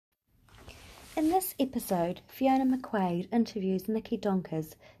In this episode, Fiona McQuaid interviews Nikki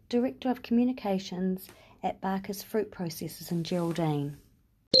Donkers, Director of Communications at Barker's Fruit Processors in Geraldine.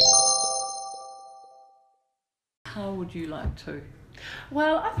 How would you like to?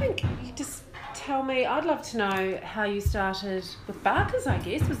 Well, I think you just tell me, I'd love to know how you started with Barker's, I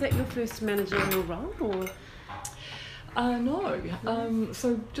guess. Was that your first managerial role? Or? No.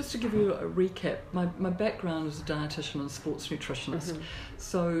 So just to give you a recap, my background is a dietitian and sports nutritionist. Mm-hmm.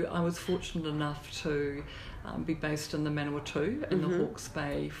 So I was fortunate enough to be based in the Manawatu in the Hawke's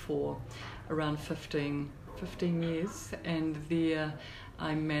Bay for around 15 years, and there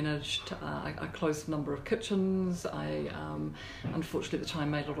I managed, I closed a number of kitchens. I unfortunately at the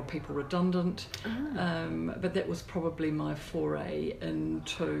time made a lot of people redundant, but that was probably my foray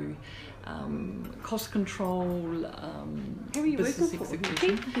into cost control, Who were you business working for?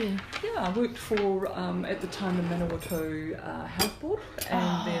 execution. Yeah, I worked for at the time the Manawatu Health Board,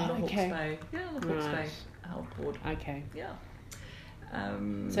 and then the Hawke's Bay. Yeah, the Hawke's Bay Health Board. Okay. Yeah.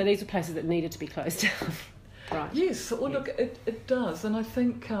 So these are places that needed to be closed down. Right. Yes, well, look, it does, and I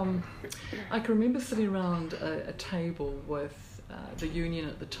think I can remember sitting around a table with the union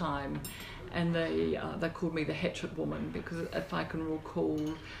at the time, and they called me the hatchet woman, because if I can recall,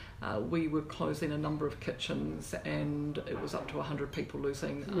 we were closing a number of kitchens, and it was up to 100 people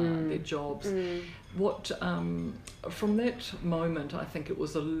losing their jobs. What from that moment, I think it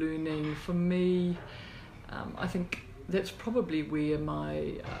was a learning for me. I think that's probably where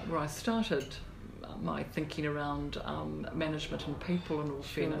I started my thinking around management and people, in all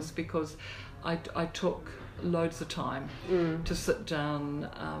fairness, because I took loads of time to sit down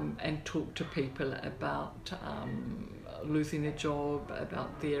and talk to people about losing their job,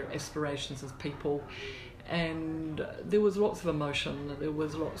 about their aspirations as people, and there was lots of emotion, there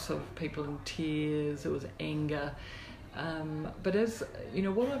was lots of people in tears, there was anger, but as you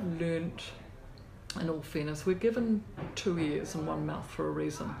know, what I've learnt, in all fairness, we're given 2 ears and one mouth for a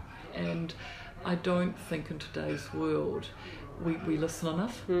reason, and I don't think in today's world we listen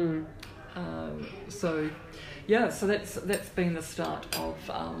enough. So that's been the start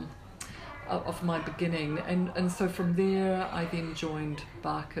of my beginning, and so from there I then joined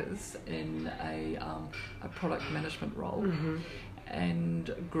Barker's in a product management role,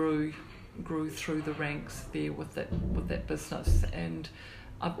 and grew through the ranks there with that business. And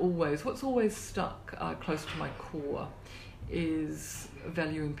what's always stuck close to my core is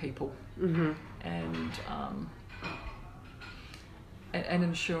valuing people, and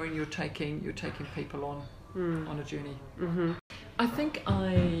ensuring you're taking people on a journey. I think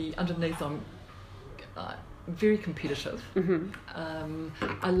underneath I'm very competitive.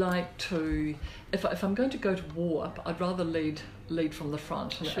 I like to, if I'm going to go to war, I'd rather lead from the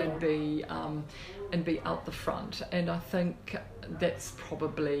front and be out the front. And I think that's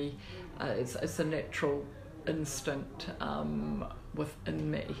probably it's a natural instinct within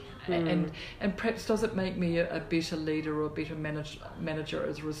me, and perhaps does it make me a better leader or a better manager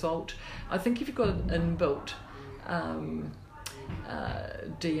as a result? I think if you've got an inbuilt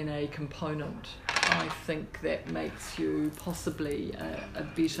DNA component, I think that makes you possibly a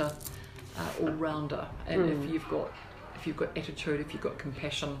better all-rounder. And if you've got attitude, if you've got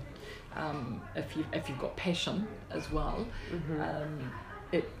compassion, if you've got passion as well,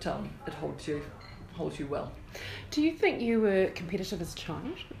 it holds you well. Do you think you were competitive as a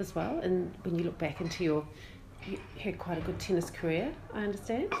child as well? And when you look back into you had quite a good tennis career, I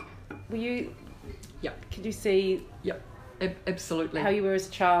understand. Were you? Yep. Could you see? Yep. Absolutely. How you were as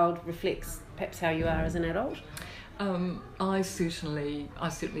a child reflects perhaps how you are as an adult. I certainly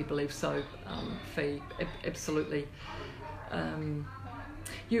believe so, Fee. Absolutely.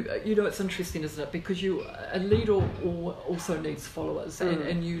 You know, it's interesting, isn't it? Because a leader also needs followers,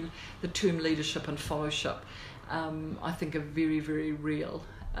 and the term leadership and fellowship, I think are very, very real.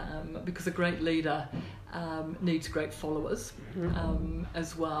 Because a great leader needs great followers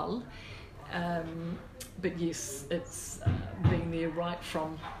as well. But yes, it's being there right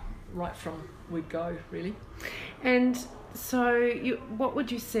from we go, really. And so, what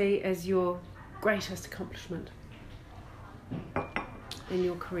would you see as your greatest accomplishment in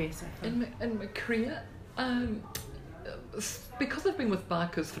your career so far? In my career, because I've been with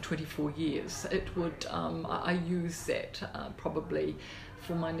Barker's for 24 years, it would I use that probably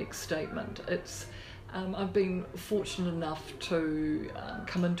for my next statement. It's I've been fortunate enough to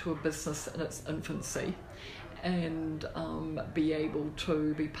come into a business in its infancy, and be able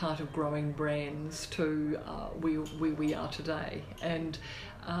to be part of growing brands to where we are today. And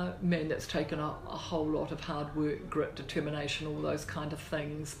man, that's taken a whole lot of hard work, grit, determination, all those kind of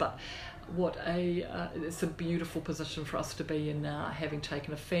things. But it's a beautiful position for us to be in now, having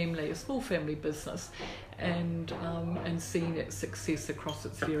taken a small family business, and seeing its success across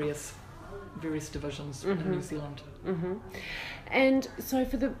its various divisions in New Zealand. And so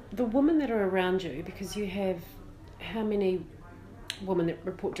for the women that are around you, because you have how many women that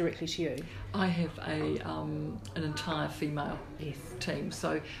report directly to you? I have an entire female team,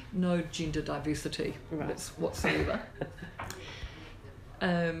 so no gender diversity whatsoever.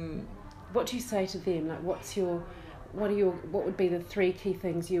 What do you say to them? Like, what would be the 3 key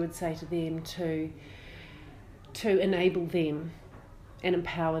things you would say to them to enable them and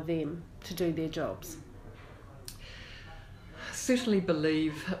empower them to do their jobs? Certainly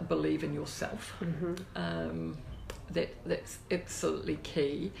believe in yourself. That's absolutely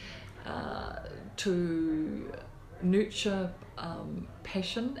key. To nurture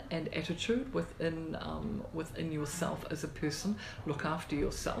passion and attitude within yourself as a person. Look after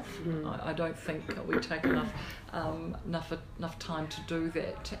yourself. I don't think we take enough time to do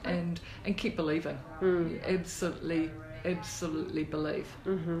that, and keep believing. Absolutely believe.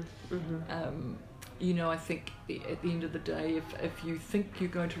 I think at the end of the day, if you think you're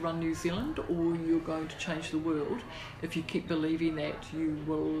going to run New Zealand or you're going to change the world, if you keep believing that, you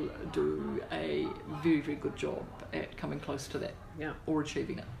will do a very, very good job at coming close to that, or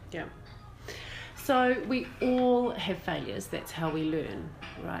achieving it. Yeah. So we all have failures. That's how we learn,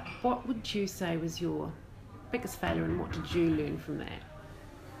 right? What would you say was your biggest failure, and what did you learn from that?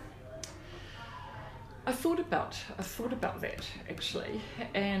 I thought about that actually,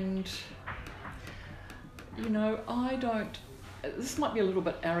 and this might be a little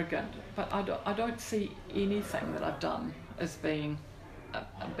bit arrogant, but I don't see anything that I've done as being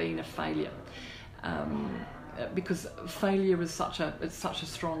a failure, because failure is such a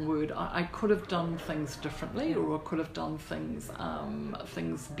strong word. I could have done things differently, or I could have done things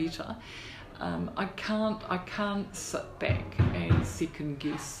better. I can't sit back and second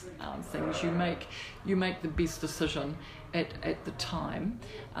guess things. You make the best decision at the time.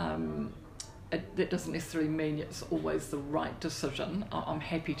 That doesn't necessarily mean it's always the right decision. I'm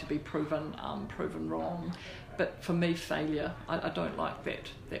happy to be proven wrong, but for me, failure, I don't like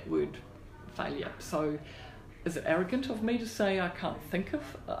that word, failure. So, is it arrogant of me to say I can't think of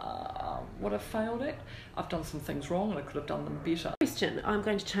what I've failed at? I've done some things wrong, and I could have done them better. Question. I'm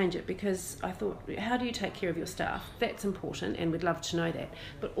going to change it, because I thought, how do you take care of your staff? That's important, and we'd love to know that.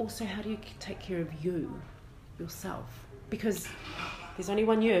 But also, how do you take care of yourself? Because there's only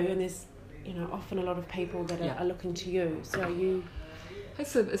one you, and there's often a lot of people that are looking to you. So you.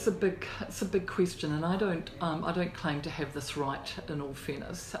 It's a big question, and I don't claim to have this right. In all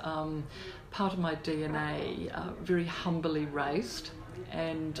fairness, part of my DNA, very humbly raised,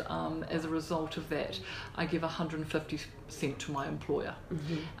 and as a result of that, I give 150% to my employer,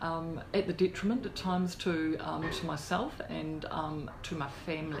 at the detriment at times to myself and to my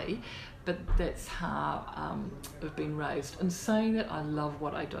family. But that's how I've been raised. And saying that, I love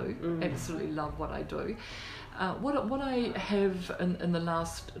what I do, absolutely love what I do. What I have in the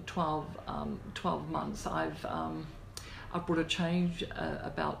last 12 months, I've brought a change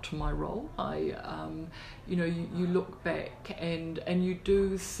about to my role. You look back and you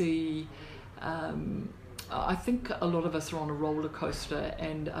do see. I think a lot of us are on a roller coaster,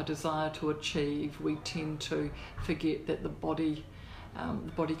 and a desire to achieve. We tend to forget that the body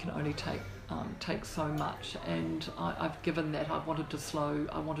can only take so much, and I've given that. I wanted to slow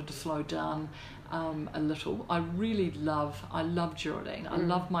down a little. I love Geraldine. I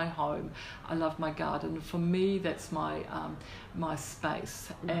love my home. I love my garden. For me, that's my space.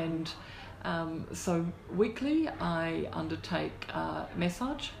 And so weekly, I undertake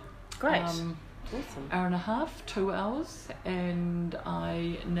massage. Great. Awesome. Hour and a half, 2 hours, and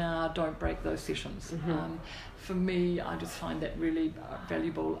I now don't break those sessions. For me, I just find that really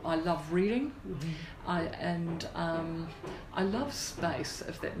valuable. I love reading, I love space,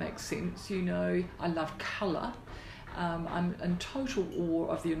 if that makes sense. I love colour. I'm in total awe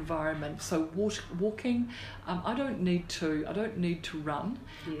of the environment. So walking, I don't need to run,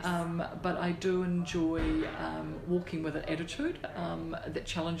 but I do enjoy walking with an attitude that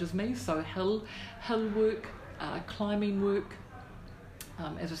challenges me. So hill work, climbing work,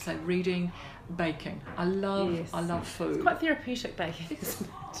 as I say, reading, baking. I love food. It's quite therapeutic, baking, isn't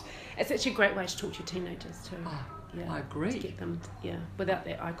it? It's actually a great way to talk to your teenagers too. I agree. To get them, without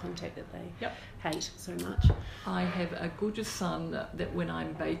that eye contact that they hate so much. I have a gorgeous son that when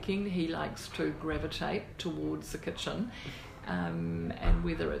I'm baking, he likes to gravitate towards the kitchen, and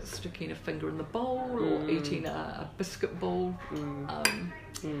whether it's sticking a finger in the bowl or eating a biscuit ball,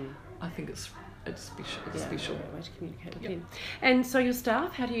 I think it's it's special. It's special. Great way to communicate with them. And so your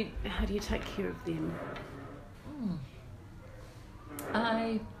staff, how do you take care of them?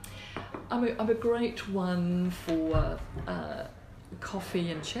 I'm a great one for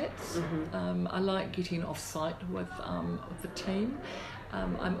coffee and chats. I like getting off site with the team.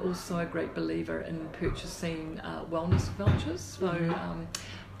 I'm also a great believer in purchasing wellness vouchers. So,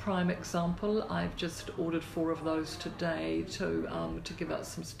 prime example, I've just ordered 4 of those today to give out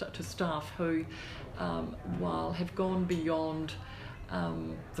some to staff who, while have gone beyond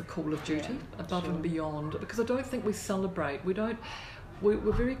the call of duty, above and beyond, because I don't think we celebrate. We're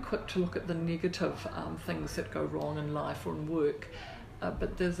very quick to look at the negative things that go wrong in life or in work,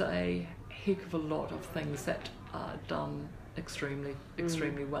 but there's a heck of a lot of things that are done extremely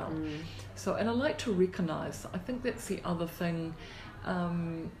well. So, and I like to recognise, I think that's the other thing,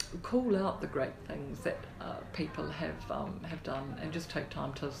 call out the great things that people have done, and just take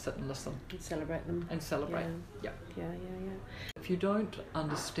time to sit and listen. And celebrate them. And celebrate. Yeah. If you don't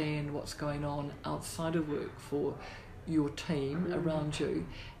understand what's going on outside of work for your team around you,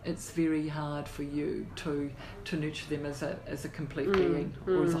 it's very hard for you to nurture them as a complete being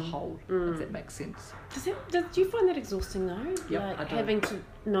or as a whole, if that makes sense. Do you find that exhausting though? Yep, I do. Having to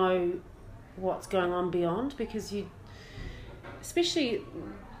know what's going on beyond, because you, especially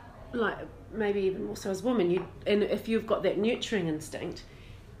like maybe even more so as women, and if you've got that nurturing instinct,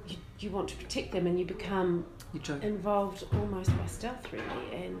 you want to protect them, and you become involved almost by stealth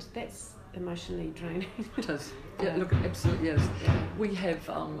really, and that's emotionally draining. It is. Yeah, look, it absolutely is. We have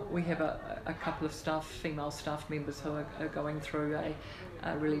a couple of female staff members who are going through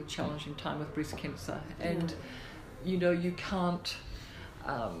a really challenging time with breast cancer, and you can't.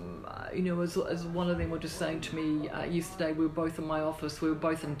 As one of them were just saying to me yesterday, we were both in my office, we were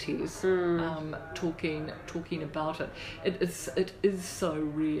both in tears, talking about it. It is so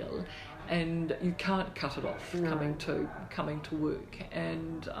real, and you can't cut it off coming to work,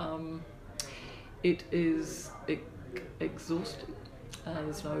 and it is exhausting.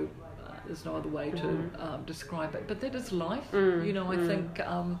 There's no other way to describe it, but that is life.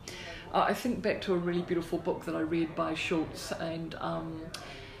 I think back to a really beautiful book that I read by Schultz and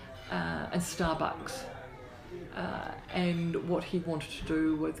Starbucks, and what he wanted to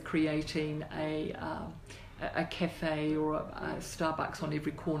do with creating a cafe or a Starbucks on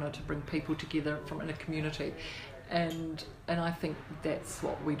every corner to bring people together in a community, and I think that's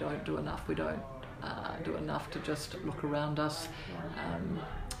what we don't do enough. We don't do enough to just look around us.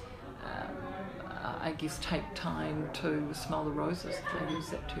 I guess take time to smell the roses, if I use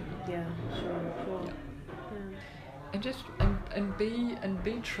that term. Yeah, sure. Yeah. And just and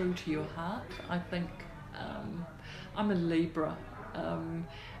be true to your heart. I think I'm a Libra,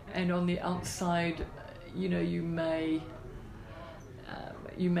 and on the outside, you may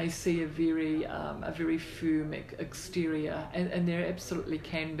see a very firm exterior, and there absolutely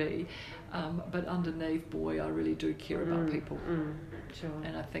can be, but underneath, boy, I really do care about people. Sure.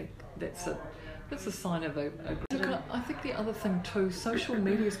 And I think that's a sign of a I think the other thing too, social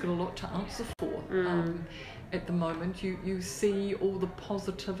media's got a lot to answer for. At the moment, you see all the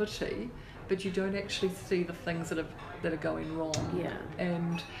positivity, but you don't actually see the things that are going wrong. Yeah.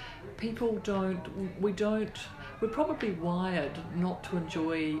 And people we're probably wired not to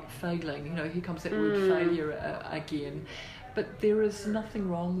enjoy failing. Here comes that word failure again. But there is nothing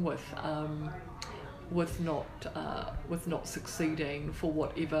wrong with not succeeding for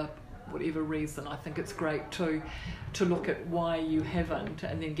whatever reason. I think it's great to look at why you haven't,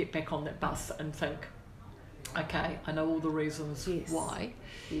 and then get back on that bus and think, okay, I know all the reasons why.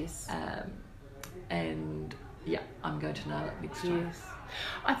 Yes. And I'm going to nail it next time. Yes.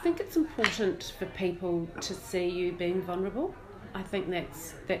 I think it's important for people to see you being vulnerable. I think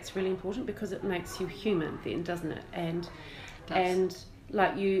that's really important, because it makes you human then, doesn't it? And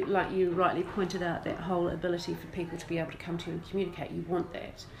like you rightly pointed out, that whole ability for people to be able to come to you and communicate, you want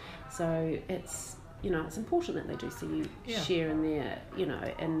that. So it's important that they do see you share in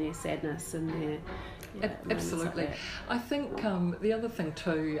their sadness and their absolutely. Like I think the other thing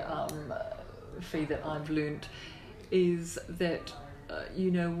too, Fee, that I've learnt is that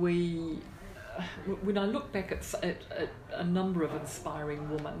when I look back at a number of inspiring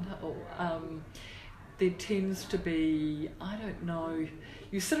women, there tends to be, I don't know,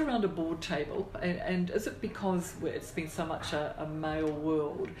 you sit around a board table, and is it because it's been so much a male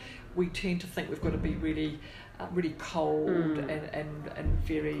world, we tend to think we've got to be really cold and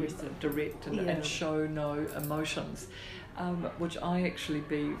very direct and show no emotions, which I actually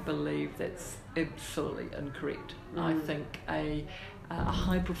believe that's absolutely incorrect. I think a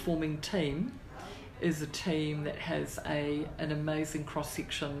high performing team is a team that has an amazing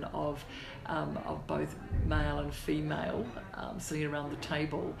cross-section of both male and female sitting around the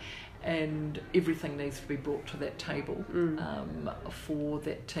table, and everything needs to be brought to that table for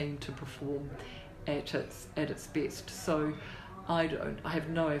that team to perform at its best. So I have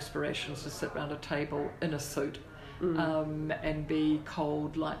no aspirations to sit around a table in a suit and be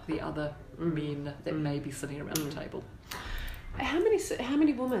cold like the other men that may be sitting around the table. How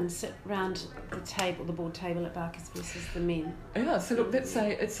many women sit around the table, the board table at Barkers versus the men? Yeah, so look, it's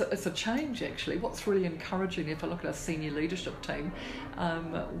a change actually. What's really encouraging, if I look at our senior leadership team,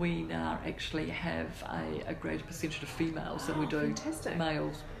 we now actually have a greater percentage of females than we do fantastic.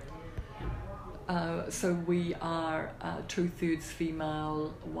 Males. So we are 2/3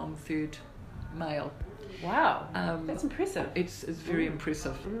 female, 1/3 male. Wow, that's impressive. It's very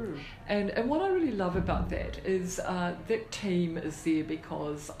impressive. And what I really love about that is that team is there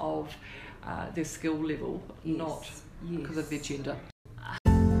because of their skill level, not because of their gender.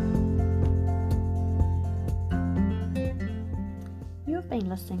 You have been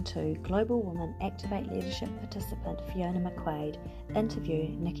listening to Global Woman Activate Leadership participant Fiona McQuaid interview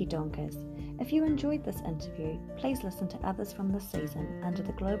Nikki Donkers. If you enjoyed this interview, please listen to others from this season under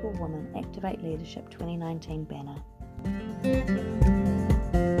the Global Woman Activate Leadership 2019 banner.